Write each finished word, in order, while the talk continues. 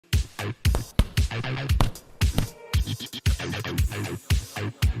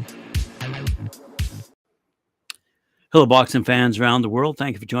Hello, boxing fans around the world.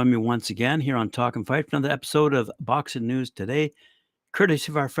 Thank you for joining me once again here on Talk and Fight for another episode of Boxing News Today,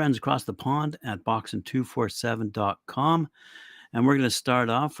 courtesy of our friends across the pond at boxing247.com. And we're going to start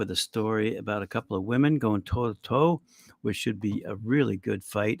off with a story about a couple of women going toe to toe, which should be a really good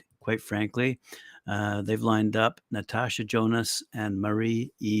fight, quite frankly. They've lined up Natasha Jonas and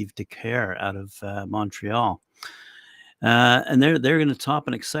Marie-Eve Dicaire out of Montreal. And they're going to top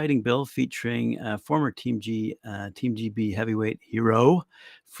an exciting bill featuring former Team GB heavyweight hero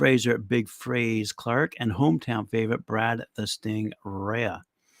Fraser Big Fraze Clark and hometown favorite Brad the Sting Rea.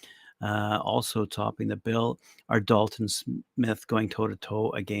 Also topping the bill are Dalton Smith going toe to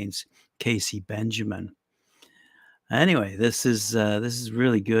toe against Casey Benjamin. Anyway, this is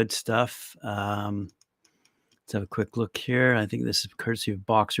really good stuff. Let's have a quick look here. I think this is courtesy of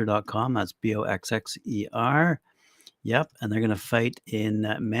Boxer.com. That's BOXXER. Yep, and they're going to fight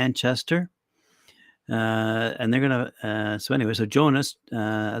in Manchester. And they're going to, so Jonas,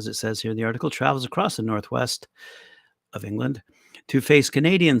 as it says here in the article, travels across the northwest of England to face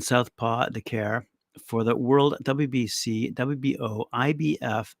Canadian southpaw Dicaire for the World WBC, WBO,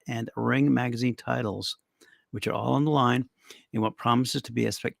 IBF, and Ring Magazine titles, which are all on the line in what promises to be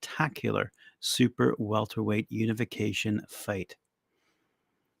a spectacular super welterweight unification fight.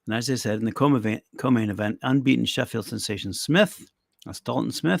 And as I said, in the co-main event, unbeaten Sheffield sensation Smith, that's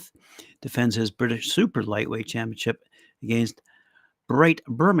Dalton Smith, defends his British super lightweight championship against bright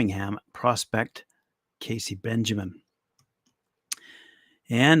Birmingham prospect Casey Benjamin.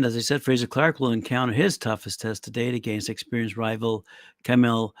 And as I said, Fraser Clark will encounter his toughest test to date against experienced rival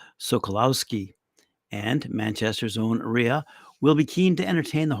Kamil Sokolowski. And Manchester's own Rea will be keen to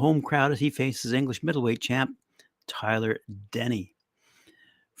entertain the home crowd as he faces English middleweight champ Tyler Denny.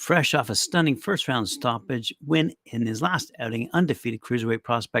 Fresh off a stunning first-round stoppage win in his last outing, undefeated cruiserweight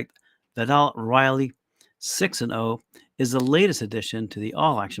prospect Vidal Riley, 6-0, is the latest addition to the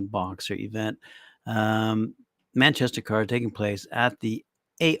all-action boxer event. Manchester card taking place at the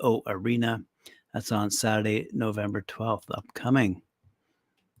AO Arena. That's on Saturday, November 12th, upcoming.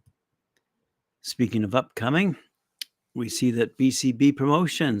 Speaking of upcoming, we see that BCB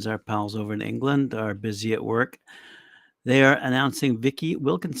Promotions, our pals over in England, are busy at work. They are announcing Vicky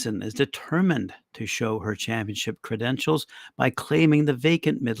Wilkinson is determined to show her championship credentials by claiming the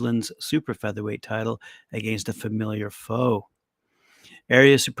vacant Midlands super featherweight title against a familiar foe.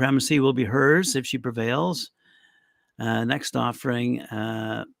 Area supremacy will be hers if she prevails. Next offering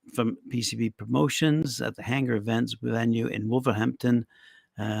from PCB Promotions at the Hangar Events venue in Wolverhampton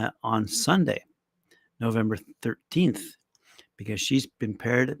on Sunday, November 13th, because she's been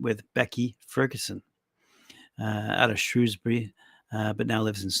paired with Becky Ferguson. Out of Shrewsbury, but now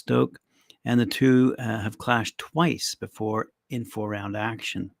lives in Stoke. And the two have clashed twice before in 4-round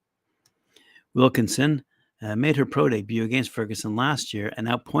action. Wilkinson made her pro debut against Ferguson last year and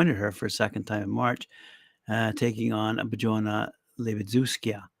outpointed her for a second time in March, taking on Bojana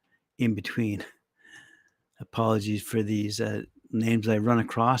Lebidzewska in between. Apologies for these names I run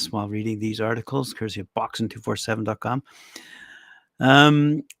across while reading these articles, courtesy of boxing247.com.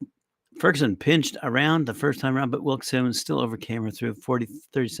 Ferguson pinched around the first time around, but Wilkinson still overcame her through a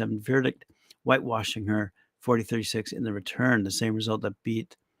 40-37 verdict, whitewashing her 40-36 in the return, the same result that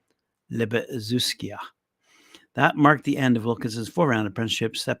beat Lebidzewska. That marked the end of Wilkinson's 4-round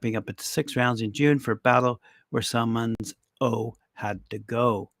apprenticeship, stepping up into 6 rounds in June for a battle where someone's O had to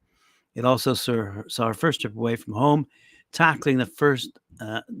go. It also saw her first trip away from home, tackling the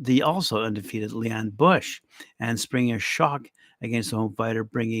also undefeated Leanne Bush and springing a shock against the home fighter,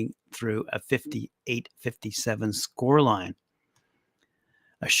 bringing through a 58-57 scoreline.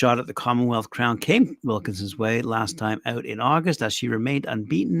 A shot at the Commonwealth crown came Wilkinson's way last time out in August as she remained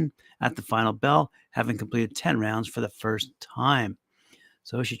unbeaten at the final bell, having completed 10 rounds for the first time.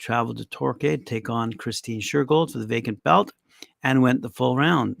 So she traveled to Torquay to take on Christine Shergold for the vacant belt and went the full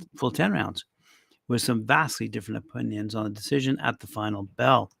 10 rounds, with some vastly different opinions on the decision at the final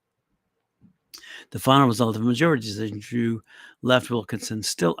bell. The final result of a majority decision left Wilkinson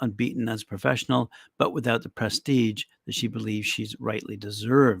still unbeaten as a professional, but without the prestige that she believes she's rightly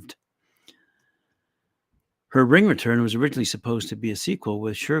deserved. Her ring return was originally supposed to be a sequel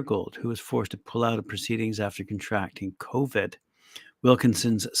with Shergold, who was forced to pull out of proceedings after contracting COVID.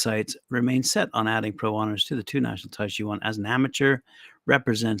 Wilkinson's sights remain set on adding pro honors to the 2 national titles she won as an amateur,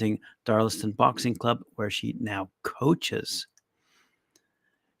 representing Darlaston Boxing Club, where she now coaches.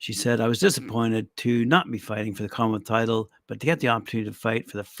 She said, "I was disappointed to not be fighting for the Commonwealth title, but to get the opportunity to fight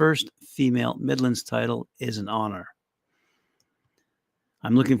for the first female Midlands title is an honor.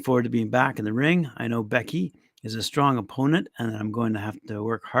 I'm looking forward to being back in the ring. I know Becky is a strong opponent and I'm going to have to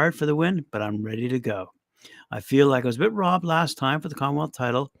work hard for the win, but I'm ready to go. I feel like I was a bit robbed last time for the Commonwealth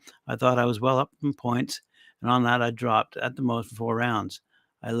title. I thought I was well up in points, and on that I dropped at the most 4 rounds.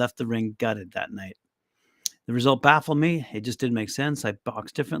 I left the ring gutted that night. The result baffled me. It just didn't make sense. I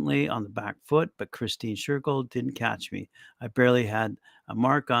boxed differently on the back foot, but Christine Shergold didn't catch me. I barely had a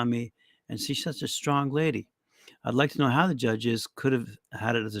mark on me, and she's such a strong lady. I'd like to know how the judges could have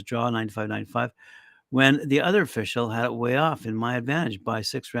had it as a draw, 95-95, when the other official had it way off in my advantage by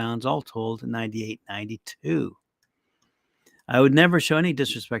 6 rounds, all told, 98-92. I would never show any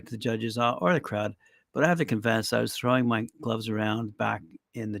disrespect to the judges or the crowd, but I have to confess I was throwing my gloves around back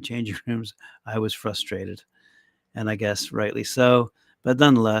in the changing rooms. I was frustrated, and I guess rightly so. But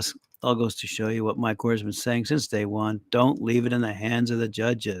nonetheless, all goes to show you what Mike Ward's been saying since day one. Don't leave it in the hands of the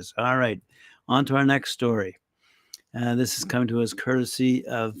judges. All right, on to our next story. This is coming to us courtesy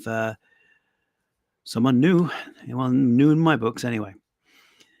of someone new. Well, new in my books anyway.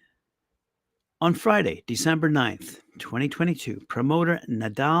 On Friday, December 9th, 2022, promoter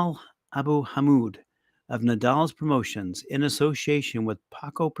Nadal Abu Hamoud of Nadal's Promotions, in association with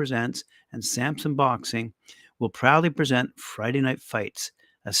Paco Presents and Samson Boxing, will proudly present Friday Night Fights,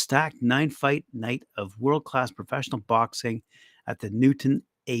 a stacked 9-fight night of world-class professional boxing at the Newton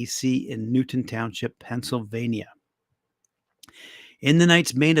AC in Newton Township, Pennsylvania. In the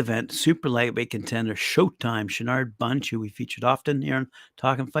night's main event, super lightweight contender Showtime Shenard Bunch, who we featured often here on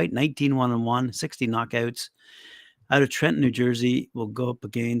Talking Fight, 19-1-1, 60 knockouts, out of Trenton, New Jersey, will go up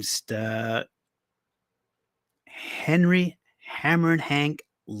against Henry Hammer and Hank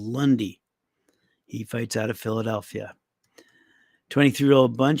Lundy. He fights out of Philadelphia.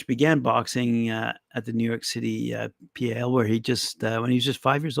 23-year-old Bunch began boxing at the New York City PAL, where he just when he was just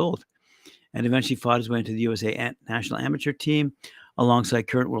 5 years old, and eventually fought his way into the USA National Amateur Team alongside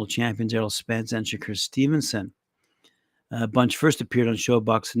current world champions Errol Spence and Shakur Stevenson. Bunch first appeared on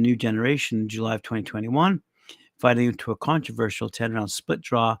ShoBox New Generation in July of 2021, fighting into a controversial 10-round split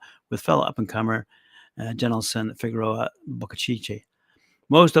draw with fellow up-and-comer Jenilson Figueroa Bocachiche.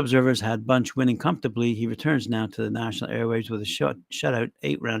 Most observers had Bunch winning comfortably. He returns now to the national airwaves with a shutout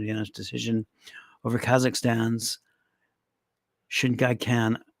 8-round unanimous decision over Kazakhstan's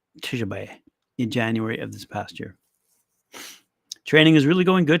Shingai-Khan Tijabay in January of this past year. Training is really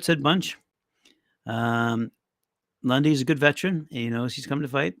going good, said Bunch. Lundy's a good veteran. He knows he's coming to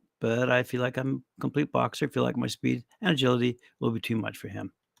fight, but I feel like I'm a complete boxer. I feel like my speed and agility will be too much for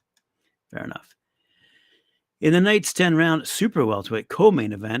him. Fair enough. In the night's 10-round super welterweight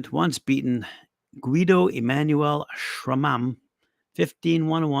co-main event, once beaten Guido Emmanuel Schrammam,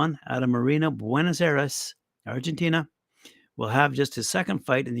 15-1-1 out of Marina, Buenos Aires, Argentina, will have just his second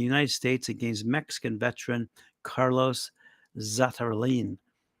fight in the United States against Mexican veteran Carlos Zatarlin,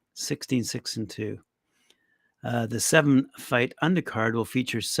 16-6-2. The 7-fight undercard will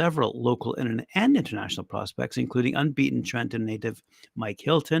feature several local and international prospects, including unbeaten Trenton native Mike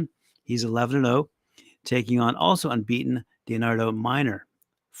Hilton. He's 11-0, taking on also unbeaten Leonardo Minor,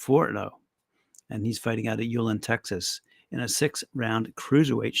 4-0, and he's fighting out of Ulan, Texas, in a 6-round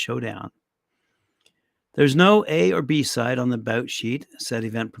cruiserweight showdown. There's no A or B side on the bout sheet, said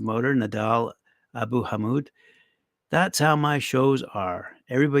event promoter Nadal Abu Hamoud. That's how my shows are.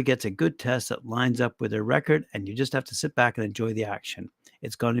 Everybody gets a good test that lines up with their record, and you just have to sit back and enjoy the action.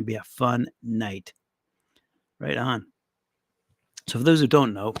 It's going to be a fun night. Right on. So for those who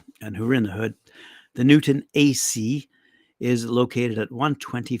don't know and who are in the hood, the Newton AC is located at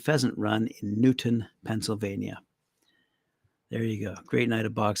 120 Pheasant Run in Newton, Pennsylvania. There you go. Great night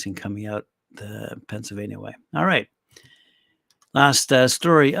of boxing coming out the Pennsylvania way. All right. Last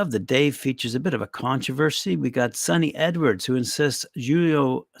story of the day features a bit of a controversy. We got Sonny Edwards, who insists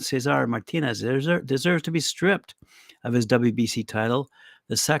Julio Cesar Martinez deserves to be stripped of his WBC title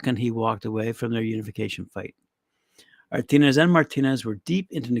the second he walked away from their unification fight. Martinez and Martinez were deep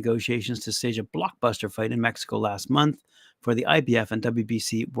into negotiations to stage a blockbuster fight in Mexico last month for the IBF and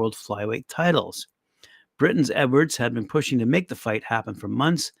WBC World Flyweight titles. Britain's Edwards had been pushing to make the fight happen for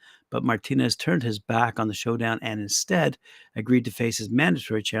months, but Martinez turned his back on the showdown and instead agreed to face his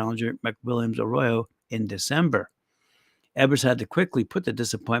mandatory challenger, McWilliams Arroyo, in December. Edwards had to quickly put the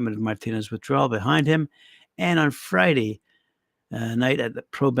disappointment of Martinez's withdrawal behind him, and on Friday night at the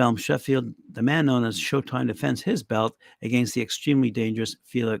Pro Belm Sheffield, the man known as Showtime defends his belt against the extremely dangerous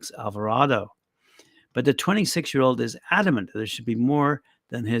Felix Alvarado. But the 26-year-old is adamant that there should be more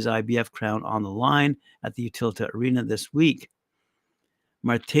than his IBF crown on the line at the Utilita Arena this week.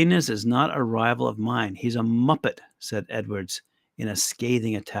 Martinez is not a rival of mine. He's a muppet, said Edwards in a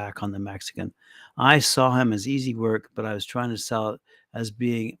scathing attack on the Mexican. I saw him as easy work, but I was trying to sell it as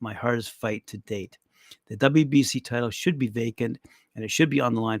being my hardest fight to date. The WBC title should be vacant, and it should be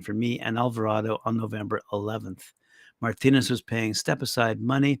on the line for me and Alvarado on November 11th. Martinez was paying step-aside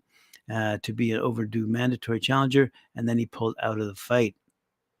money to be an overdue mandatory challenger, and then he pulled out of the fight.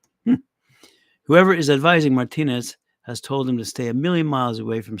 Whoever is advising Martinez has told him to stay a million miles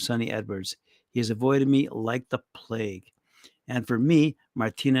away from Sonny Edwards. He has avoided me like the plague. And for me,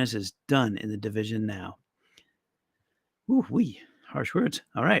 Martinez is done in the division now. Ooh, wee. Harsh words.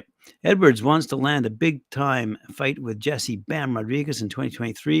 All right. Edwards wants to land a big time fight with Jesse Bam Rodriguez in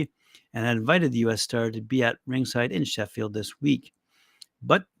 2023 and had invited the U.S. star to be at ringside in Sheffield this week.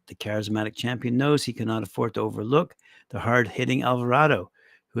 But the charismatic champion knows he cannot afford to overlook the hard hitting Alvarado,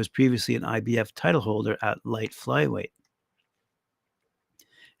 who was previously an IBF title holder at light flyweight.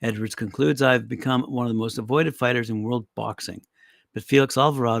 Edwards concludes, I've become one of the most avoided fighters in world boxing, but Felix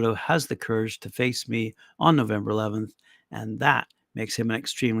Alvarado has the courage to face me on November 11th, and that makes him an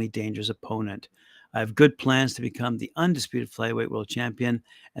extremely dangerous opponent. I have good plans to become the undisputed flyweight world champion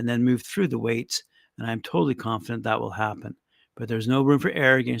and then move through the weights, and I'm totally confident that will happen. But there's no room for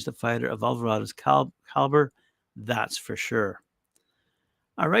error against a fighter of Alvarado's caliber, that's for sure.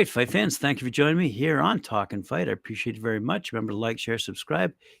 All right, fight fans, thank you for joining me here on Talkin' Fight. I appreciate it very much. Remember to like, share,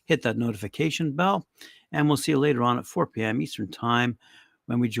 subscribe, hit that notification bell, and we'll see you later on at 4 p.m. Eastern Time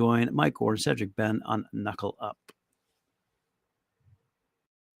when we join Mike Orr and Cedric Ben on Knuckle Up.